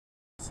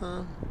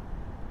awesome.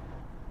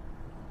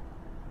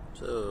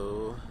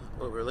 So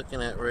what we're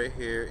looking at right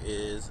here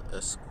is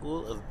a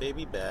school of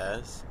baby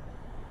bass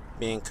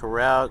being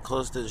corralled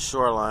close to the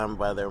shoreline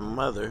by their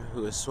mother,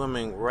 who is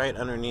swimming right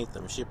underneath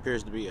them. She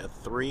appears to be a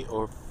 3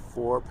 or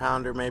 4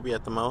 pounder maybe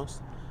at the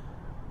most,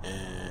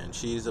 and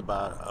she's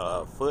about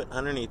a foot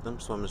underneath them,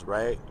 swims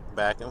right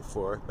back and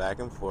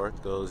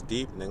forth, goes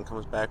deep and then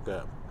comes back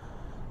up,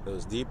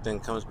 goes deep then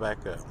comes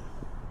back up,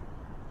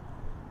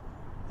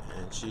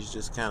 and she's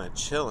just kind of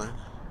chilling.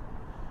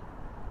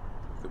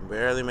 You can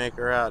barely make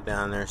her out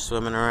down there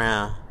swimming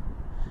around.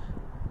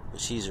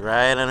 She's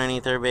right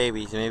underneath her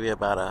babies, maybe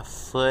about a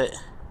foot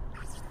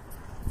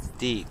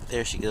deep.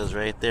 There she goes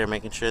right there,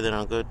 making sure they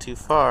don't go too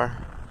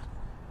far.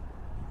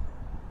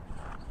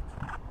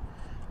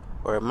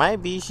 Or it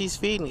might be she's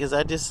feeding, because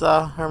I just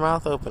saw her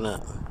mouth open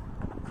up.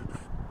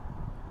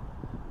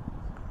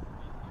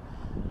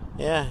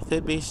 Yeah, it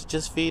could be she's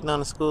just feeding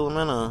on a school of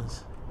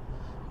minnows.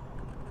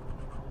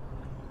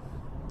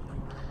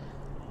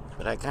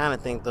 But I kind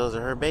of think those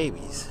are her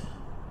babies.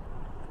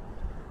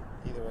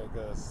 Either way it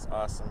goes, it's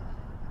awesome.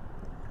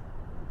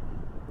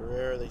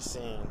 Rarely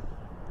seen.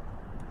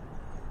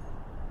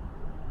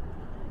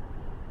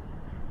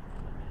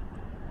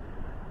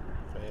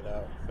 Fade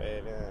out,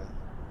 fade in.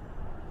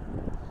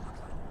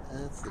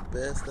 That's the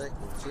best I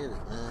can get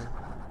it, man.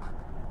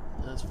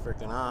 That's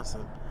freaking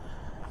awesome.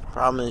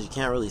 Problem is you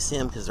can't really see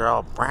them because they're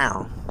all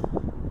brown.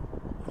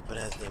 But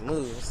as they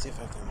move, let's see if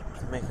I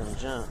can make them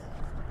jump.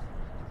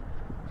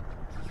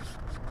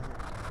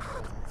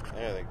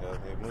 There they go.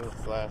 They move,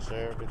 flash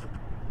there.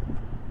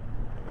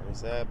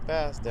 There's that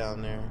bass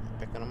down there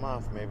picking them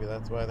off. Maybe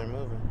that's why they're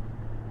moving.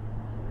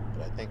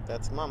 But I think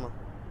that's Mama.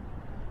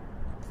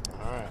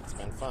 Alright, it's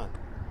been fun.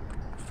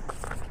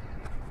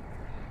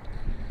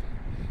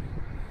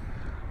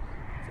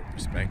 For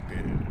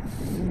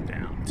perspective,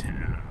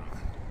 downtown.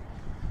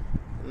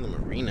 In the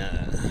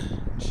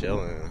marina,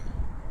 chilling.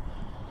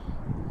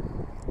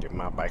 Get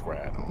my bike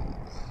ride on.